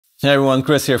Hey everyone,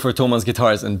 Chris here for Thomann's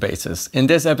Guitars and Basses. In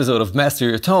this episode of Master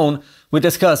Your Tone, we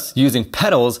discuss using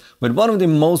pedals with one of the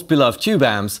most beloved tube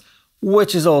amps,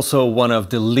 which is also one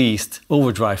of the least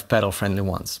overdrive pedal friendly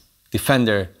ones, the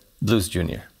Fender Blues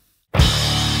Junior.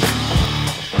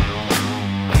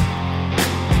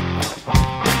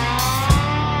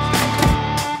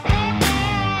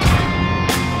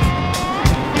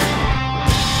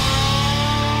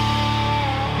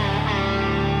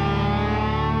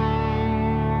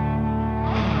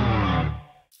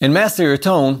 In Master Your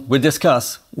Tone, we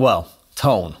discuss, well,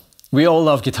 tone. We all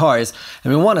love guitars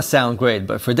and we want to sound great,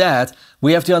 but for that,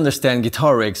 we have to understand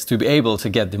guitar rigs to be able to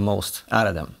get the most out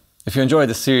of them. If you enjoyed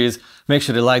this series, make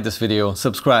sure to like this video,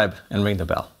 subscribe and ring the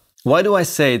bell. Why do I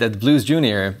say that the Blues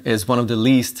Junior is one of the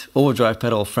least overdrive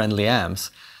pedal friendly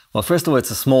amps? Well, first of all, it's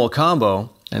a small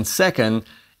combo, and second,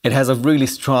 it has a really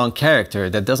strong character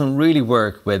that doesn't really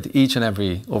work with each and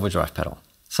every overdrive pedal.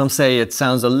 Some say it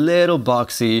sounds a little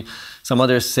boxy, some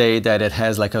others say that it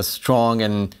has like a strong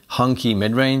and hunky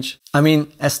mid-range. I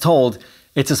mean, as told,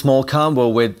 it's a small combo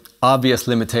with obvious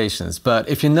limitations, but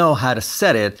if you know how to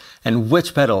set it and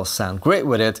which pedals sound great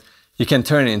with it, you can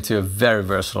turn it into a very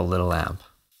versatile little amp.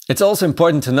 It's also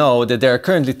important to know that there are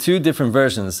currently two different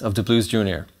versions of the Blues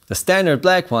Junior, the standard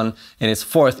black one in its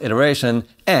 4th iteration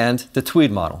and the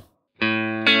tweed model.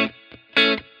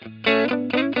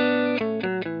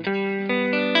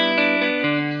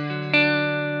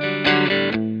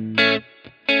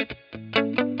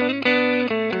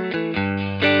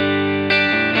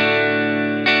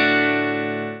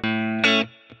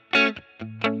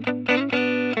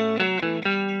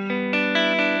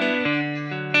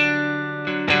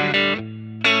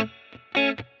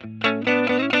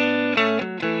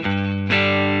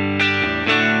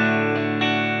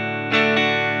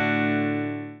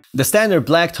 The standard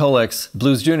black Tolex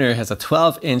Blues Junior has a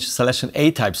 12-inch Selection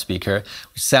A-type speaker,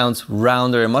 which sounds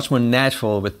rounder and much more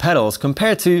natural with pedals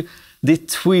compared to the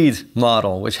tweed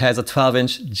model, which has a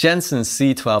 12-inch Jensen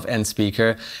C12N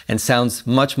speaker and sounds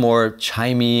much more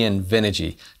chimey and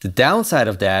vintagey. The downside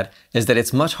of that is that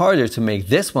it's much harder to make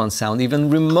this one sound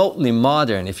even remotely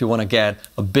modern if you want to get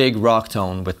a big rock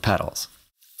tone with pedals.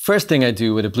 First thing I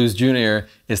do with the Blues Junior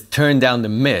is turn down the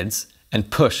mids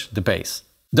and push the bass.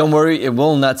 Don't worry, it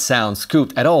will not sound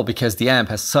scooped at all because the amp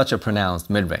has such a pronounced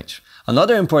mid-range.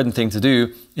 Another important thing to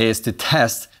do is to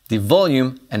test the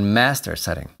volume and master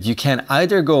setting. You can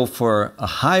either go for a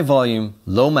high volume,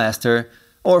 low master,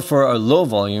 or for a low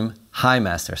volume, high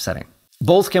master setting.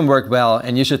 Both can work well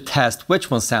and you should test which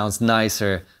one sounds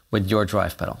nicer with your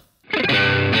drive pedal.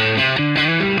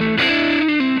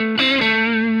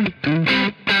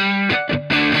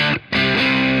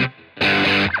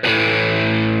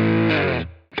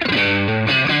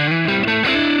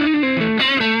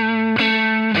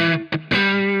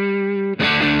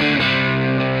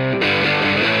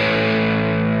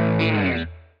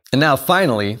 And now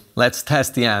finally, let's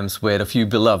test the amps with a few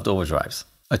beloved overdrives.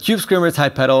 A Tube Screamer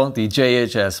type pedal, the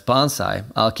JHS Bonsai,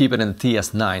 I'll keep it in the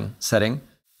TS9 setting.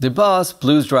 The Boss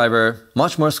Blues Driver,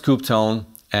 much more scoop tone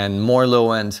and more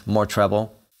low end, more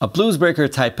treble. A Blues Breaker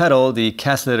type pedal, the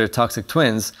Casslitter Toxic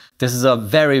Twins. This is a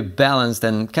very balanced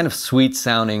and kind of sweet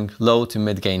sounding low to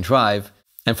mid gain drive.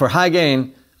 And for high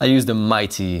gain, I use the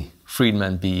mighty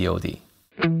Friedman BEOD.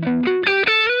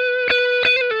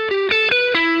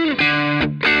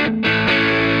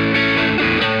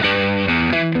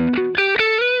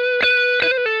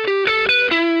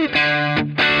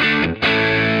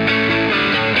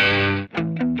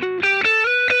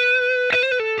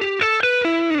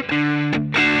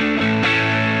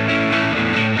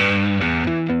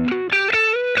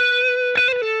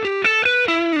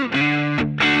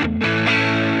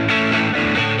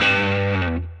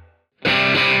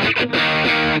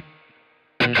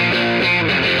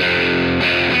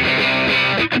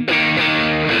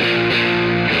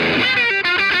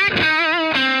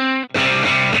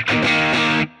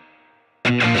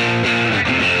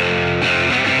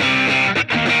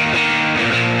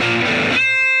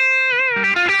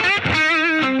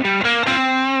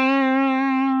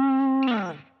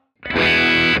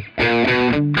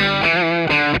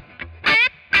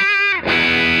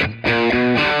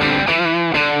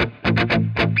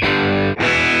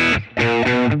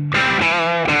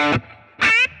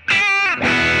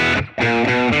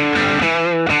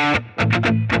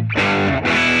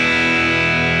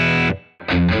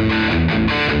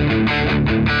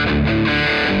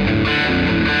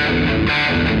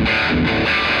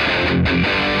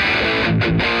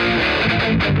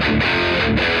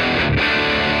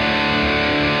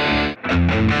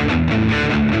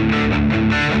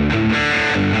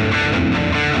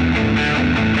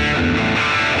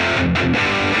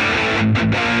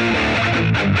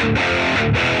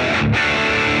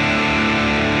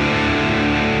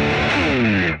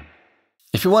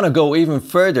 if you want to go even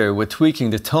further with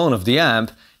tweaking the tone of the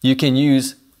amp, you can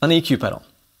use an EQ pedal.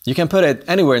 You can put it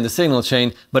anywhere in the signal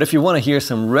chain, but if you want to hear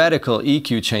some radical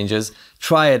EQ changes,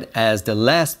 try it as the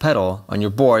last pedal on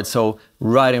your board, so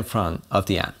right in front of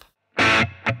the amp.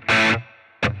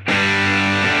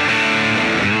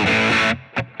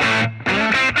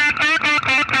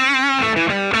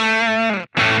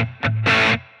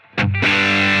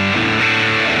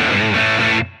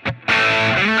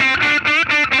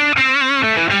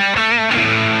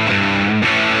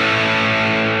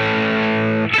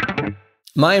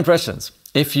 My impressions.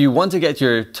 If you want to get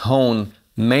your tone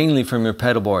mainly from your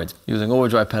pedal board, using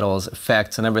overdrive pedals,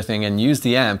 effects and everything, and use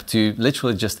the amp to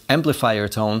literally just amplify your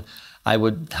tone, I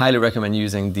would highly recommend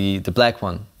using the black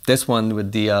one. This one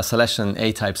with the Celestion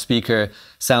A-type speaker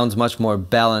sounds much more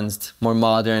balanced, more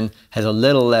modern, has a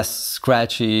little less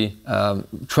scratchy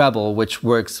treble, which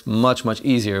works much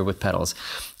easier with pedals.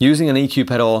 Using an EQ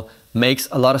pedal makes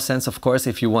a lot of sense, of course,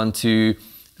 if you want to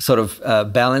sort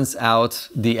of balance out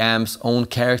the amp's own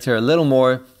character a little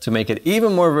more to make it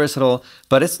even more versatile,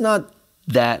 but it's not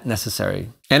that necessary.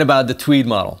 And about the Tweed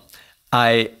model,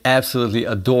 I absolutely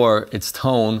adore its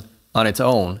tone on its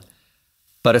own,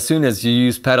 but as soon as you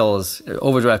use pedals,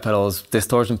 overdrive pedals,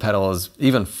 distortion pedals,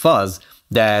 even fuzz,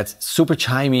 that super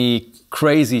chimey,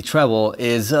 crazy treble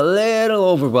is a little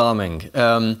overwhelming.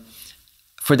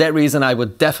 For that reason, I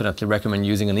would definitely recommend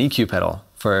using an EQ pedal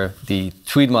for the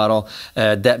Tweed model.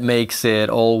 That makes it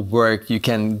all work. You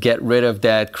can get rid of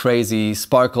that crazy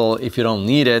sparkle if you don't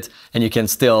need it, and you can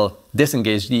still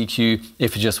disengage the EQ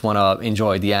if you just want to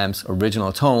enjoy the amp's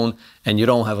original tone and you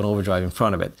don't have an overdrive in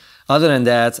front of it. Other than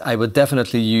that, I would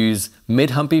definitely use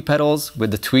mid-humpy pedals with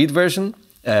the Tweed version,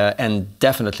 and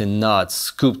definitely not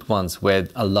scooped ones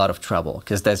with a lot of treble,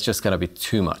 because that's just going to be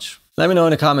too much. Let me know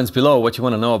in the comments below what you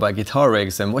want to know about guitar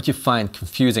rigs and what you find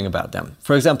confusing about them.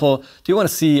 For example, do you want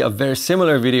to see a very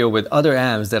similar video with other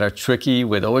amps that are tricky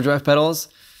with overdrive pedals?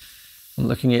 I'm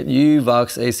looking at you,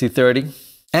 Vox AC30.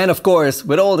 And of course,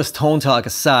 with all this tone talk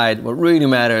aside, what really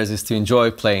matters is to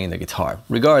enjoy playing the guitar,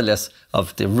 regardless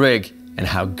of the rig and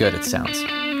how good it sounds.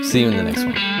 See you in the next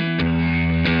one.